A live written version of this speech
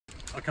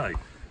Okay,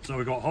 so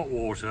we've got hot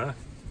water,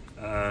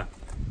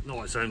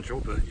 not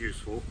essential but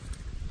useful.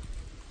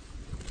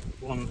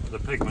 The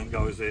pigment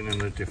goes in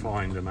the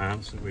defined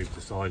amounts that we've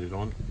decided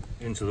on,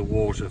 into the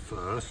water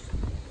first.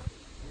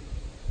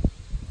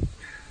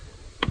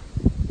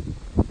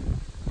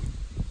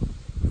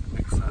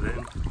 Mix that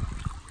in.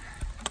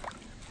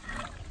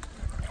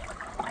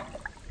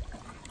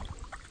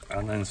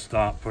 And then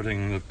start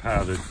putting the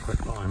powdered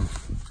quicklime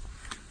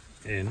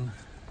in.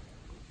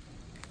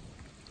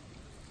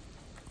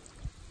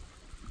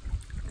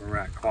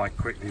 React quite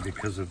quickly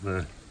because of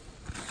the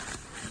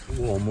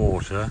warm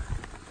water.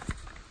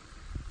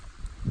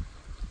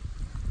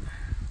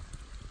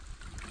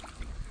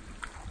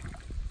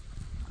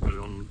 But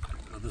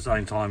at the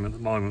same time, at the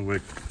moment,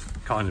 we're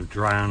kind of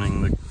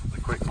drowning the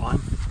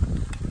quicklime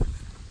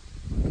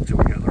until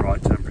we get the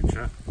right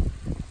temperature.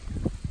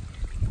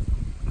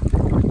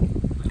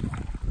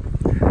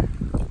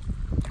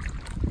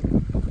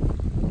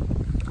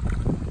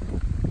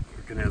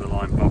 We can hear the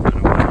lime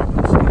bubbling away on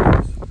the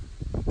sides.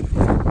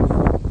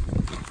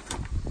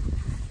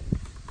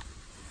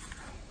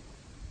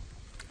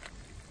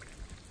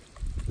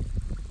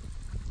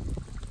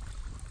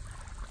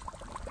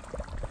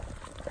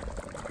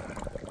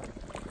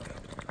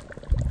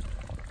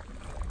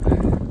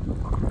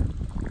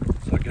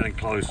 Getting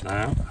close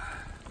now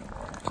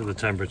to the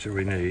temperature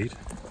we need.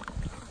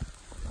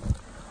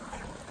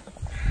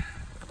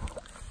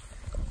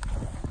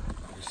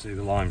 You see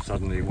the lime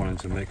suddenly wanting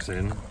to mix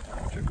in,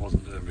 which it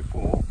wasn't doing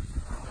before.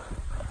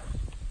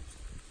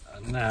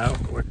 And now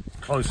we're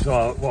close to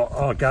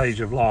our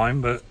gauge of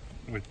lime, but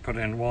we've put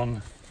in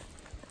one.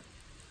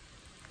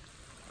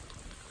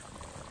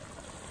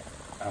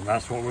 And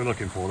that's what we're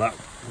looking for, that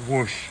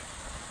whoosh,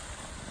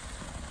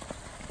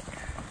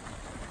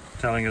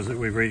 telling us that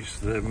we've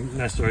reached the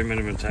necessary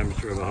minimum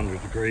temperature of 100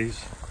 degrees,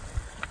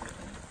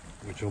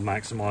 which will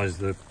maximise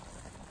the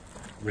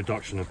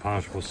reduction of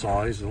particle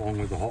size along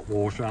with the hot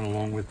water and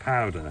along with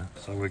powder.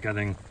 So we're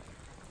getting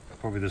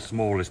probably the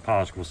smallest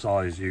particle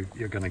size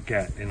you're going to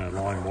get in a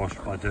lime wash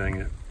by doing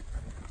it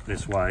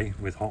this way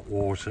with hot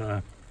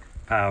water,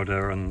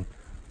 powder and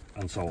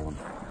so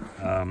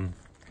on.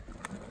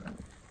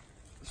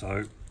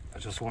 So I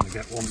just want to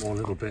get one more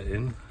little bit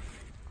in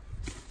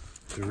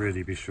to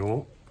really be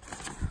sure.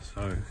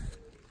 So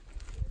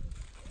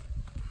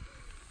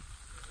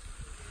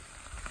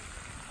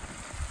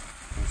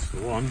that's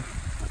the one,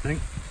 I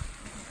think.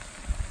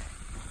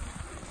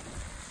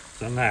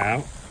 So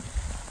now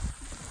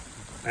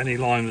any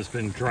lime that's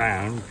been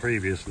drowned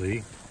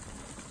previously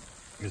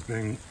is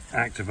being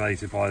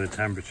activated by the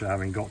temperature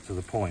having got to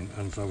the point,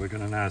 and so we're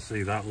going to now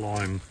see that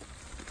lime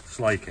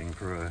slaking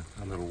for a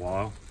little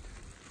while,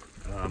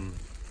 and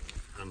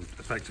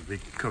effectively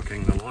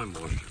cooking the lime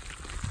wash.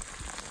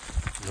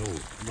 Oh,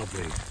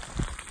 lovely.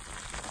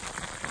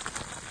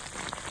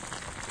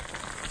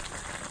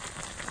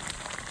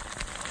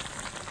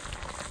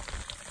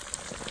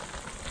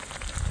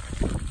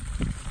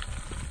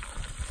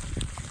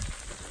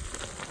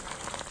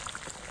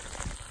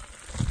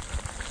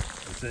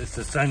 It's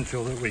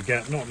essential that we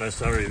get not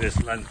necessarily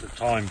this length of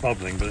time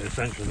bubbling, but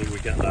essential that we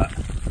get that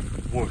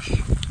whoosh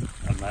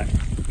and that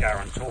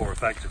guarantor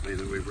effectively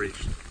that we've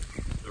reached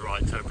the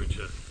right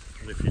temperature.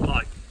 And if you'd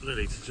like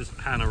Lily to just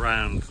pan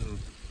around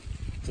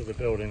to the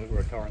building that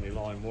we're currently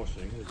lime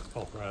washing with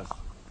copper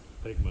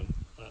pigment,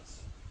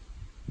 that's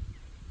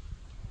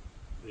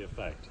the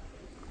effect.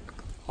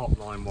 Hot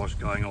lime wash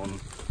going on,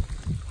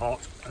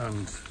 hot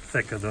and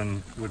thicker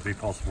than would be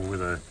possible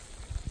with a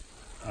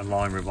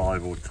lime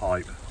revival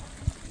type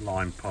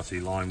lime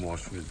putty lime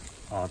wash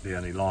with hardly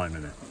any lime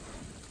in it.